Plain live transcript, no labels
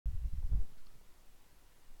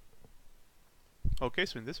Okay,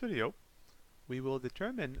 so in this video, we will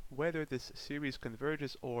determine whether this series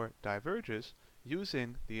converges or diverges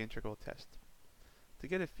using the integral test. To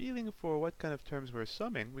get a feeling for what kind of terms we're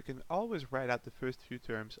summing, we can always write out the first few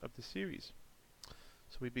terms of the series.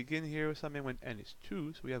 So we begin here with summing when n is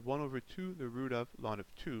 2, so we have 1 over 2, the root of ln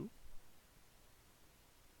of 2.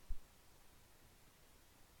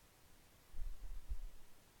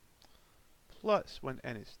 Plus when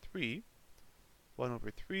n is 3, 1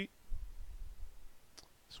 over 3,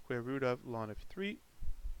 square root of ln of 3.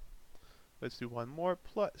 Let's do one more,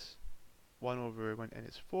 plus 1 over when n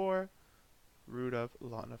is 4, root of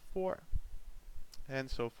ln of 4, and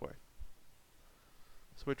so forth.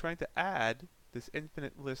 So we're trying to add this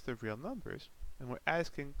infinite list of real numbers, and we're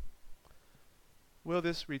asking, will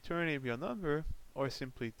this return a real number or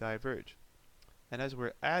simply diverge? And as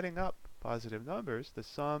we're adding up positive numbers, the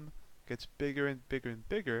sum gets bigger and bigger and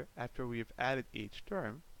bigger after we've added each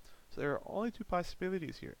term. So there are only two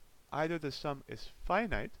possibilities here. Either the sum is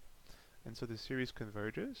finite, and so the series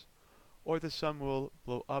converges, or the sum will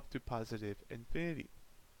blow up to positive infinity.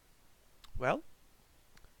 Well,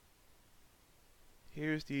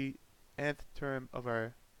 here's the nth term of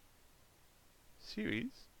our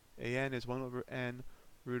series. an is 1 over n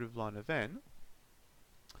root of ln of n.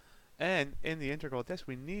 And in the integral test,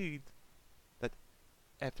 we need that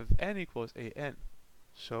f of n equals an.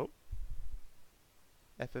 So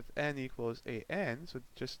f of n equals an, so it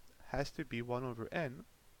just has to be 1 over n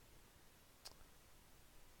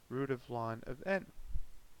root of ln of n.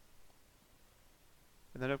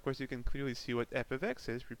 And then of course you can clearly see what f of x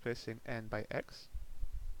is, replacing n by x.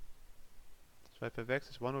 So f of x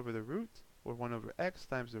is 1 over the root, or 1 over x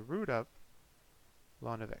times the root of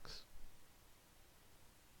ln of x.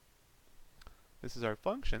 This is our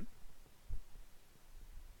function.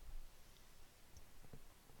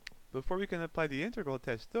 Before we can apply the integral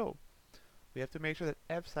test though, we have to make sure that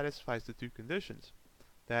f satisfies the two conditions,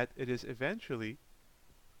 that it is eventually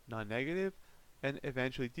non-negative and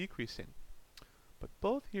eventually decreasing. But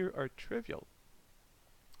both here are trivial.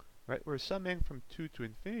 Right, we're summing from 2 to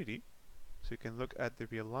infinity, so you can look at the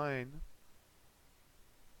real line.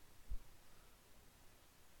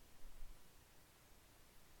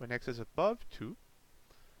 When x is above 2,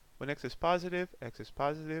 when x is positive,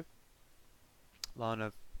 ln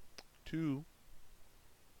of 2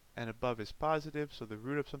 and above is positive, so the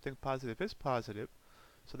root of something positive is positive.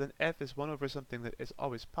 So then f is 1 over something that is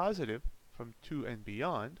always positive from 2 and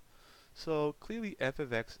beyond. So clearly f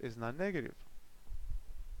of x is non-negative.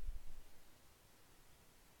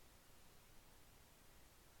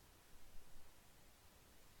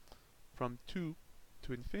 From 2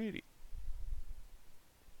 to infinity.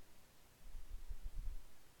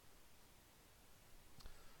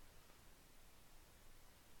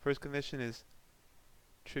 First condition is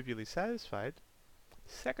trivially satisfied.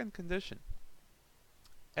 Second condition,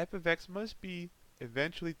 f of x must be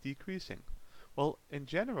eventually decreasing. Well, in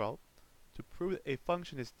general, to prove that a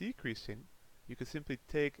function is decreasing, you could simply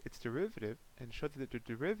take its derivative and show that the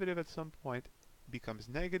derivative at some point becomes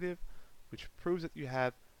negative, which proves that you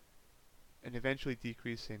have an eventually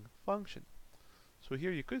decreasing function. So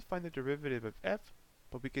here you could find the derivative of f,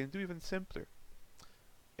 but we can do even simpler.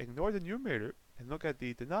 Ignore the numerator and look at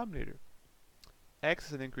the denominator. X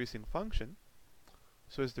is an increasing function,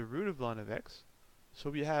 so is the root of ln of x. So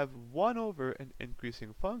we have 1 over an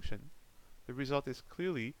increasing function. The result is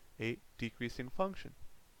clearly a decreasing function.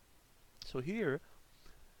 So here,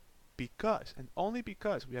 because and only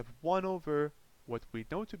because we have 1 over what we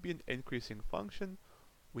know to be an increasing function,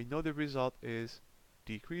 we know the result is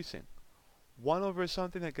decreasing. 1 over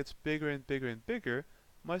something that gets bigger and bigger and bigger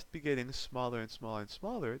must be getting smaller and smaller and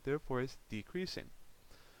smaller, therefore is decreasing.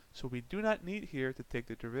 So we do not need here to take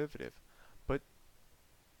the derivative. But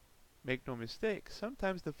make no mistake,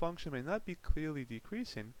 sometimes the function may not be clearly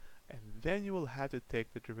decreasing, and then you will have to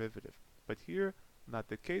take the derivative. But here, not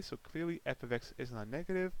the case, so clearly f of x is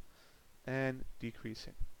non-negative and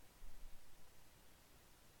decreasing.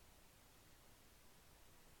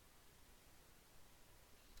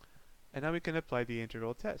 And now we can apply the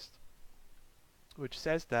integral test, which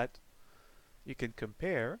says that you can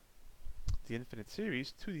compare the infinite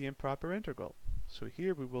series to the improper integral. So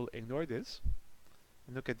here we will ignore this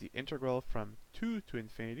and look at the integral from 2 to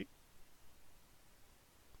infinity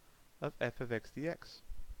of f of x dx.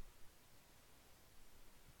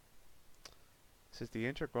 This is the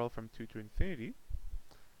integral from 2 to infinity.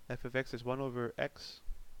 F of x is 1 over x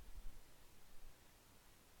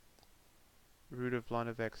root of ln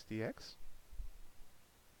of x dx.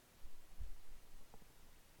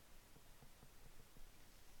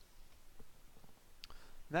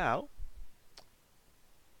 Now,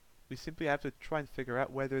 we simply have to try and figure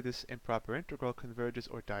out whether this improper integral converges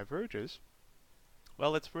or diverges.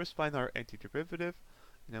 Well, let's first find our antiderivative,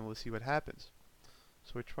 and then we'll see what happens.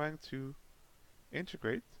 So we're trying to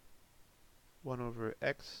integrate 1 over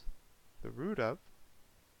x, the root of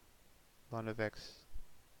ln of x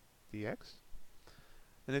dx.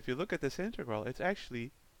 And if you look at this integral, it's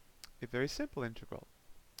actually a very simple integral.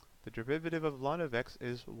 The derivative of ln of x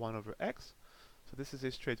is 1 over x, so this is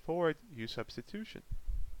a straightforward u substitution.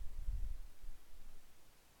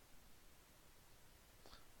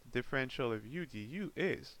 The differential of u du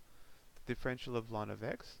is the differential of ln of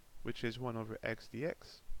x, which is 1 over x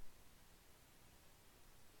dx.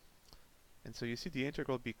 And so you see the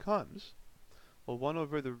integral becomes, well, 1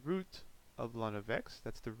 over the root of ln of x,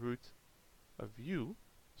 that's the root of u,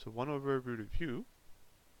 so 1 over root of u,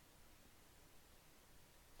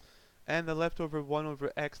 and the leftover 1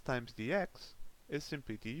 over x times dx is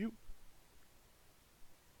simply du.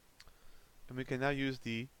 And we can now use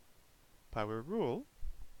the power rule.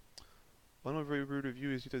 1 over root of u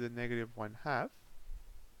is e to the negative 1/2.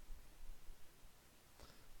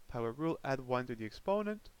 Power rule, add 1 to the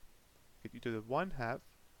exponent, get e to the 1/2,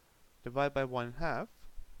 divide by 1/2,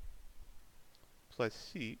 plus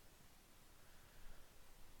c,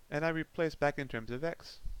 and I replace back in terms of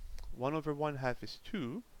x. 1 over 1/2 is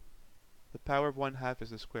 2, the power of 1/2 is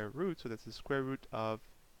the square root, so that's the square root of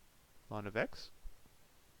ln of x,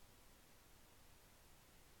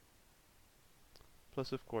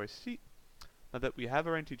 plus of course c. Now that we have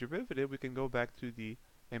our antiderivative, we can go back to the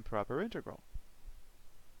improper integral.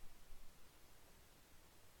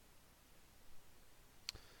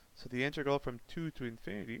 So the integral from 2 to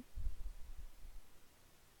infinity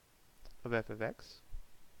of f of x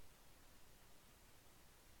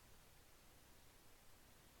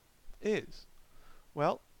is,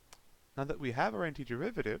 well, now that we have our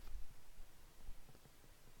antiderivative,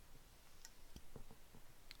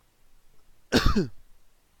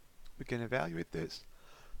 we can evaluate this.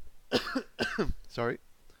 Sorry.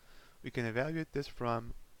 We can evaluate this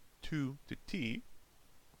from 2 to t.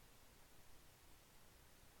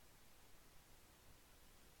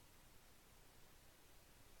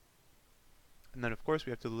 And then of course we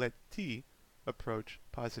have to let t approach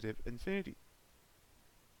positive infinity.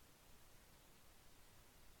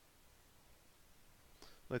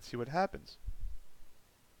 Let's see what happens.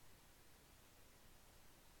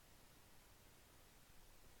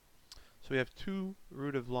 So we have 2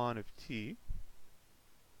 root of ln of t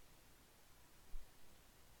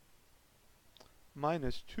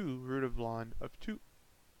minus 2 root of ln of 2.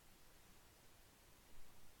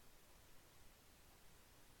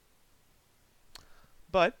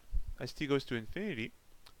 But as t goes to infinity,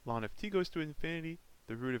 ln of t goes to infinity,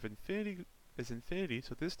 the root of infinity is infinity,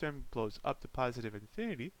 so this term blows up to positive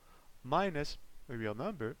infinity, minus a real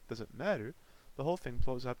number, doesn't matter, the whole thing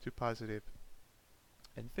blows up to positive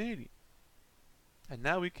infinity. And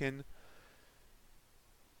now we can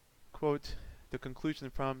quote the conclusion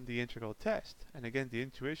from the integral test. And again, the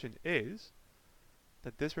intuition is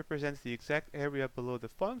that this represents the exact area below the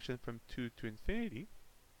function from 2 to infinity.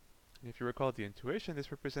 And if you recall the intuition,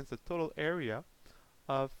 this represents the total area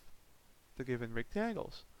of the given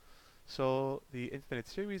rectangles. So the infinite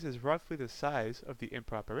series is roughly the size of the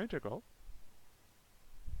improper integral.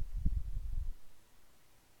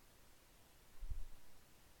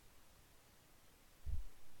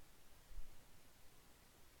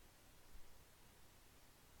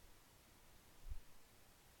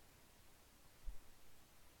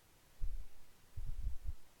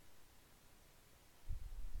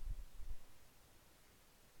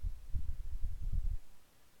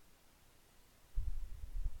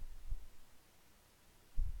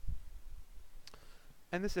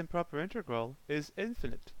 And this improper integral is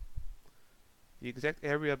infinite. The exact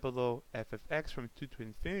area below f of x from 2 to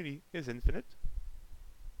infinity is infinite.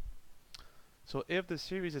 So if the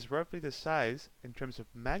series is roughly the size in terms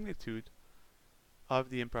of magnitude of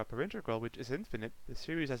the improper integral, which is infinite, the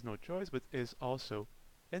series has no choice but is also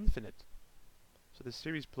infinite. So the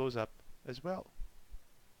series blows up as well.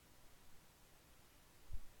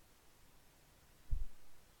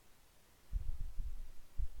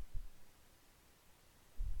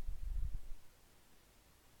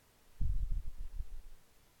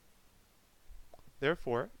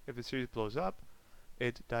 Therefore, if the series blows up,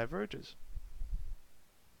 it diverges.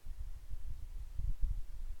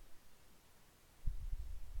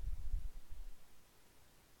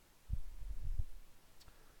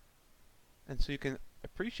 And so you can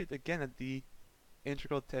appreciate again that the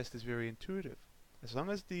integral test is very intuitive. As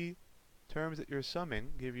long as the terms that you're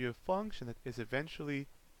summing give you a function that is eventually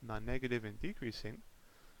non-negative and decreasing,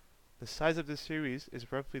 the size of the series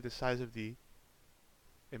is roughly the size of the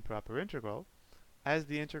improper integral. As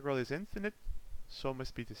the integral is infinite, so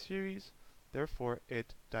must be the series, therefore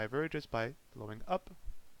it diverges by blowing up.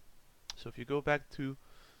 So if you go back to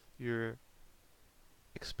your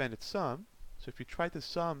expanded sum, so if you try to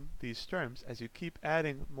sum these terms, as you keep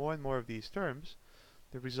adding more and more of these terms,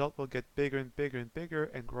 the result will get bigger and bigger and bigger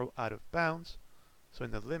and grow out of bounds. So in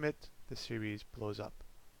the limit, the series blows up.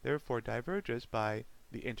 Therefore diverges by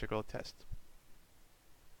the integral test.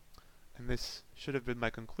 And this should have been my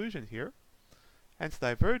conclusion here. Hence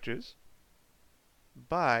diverges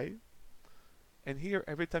by, and here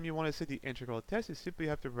every time you want to say the integral test, you simply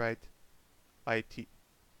have to write IT,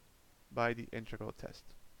 by the integral test.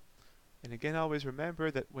 And again, always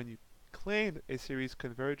remember that when you claim a series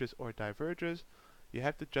converges or diverges, you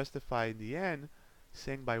have to justify in the end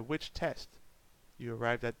saying by which test you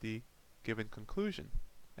arrived at the given conclusion.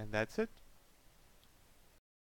 And that's it.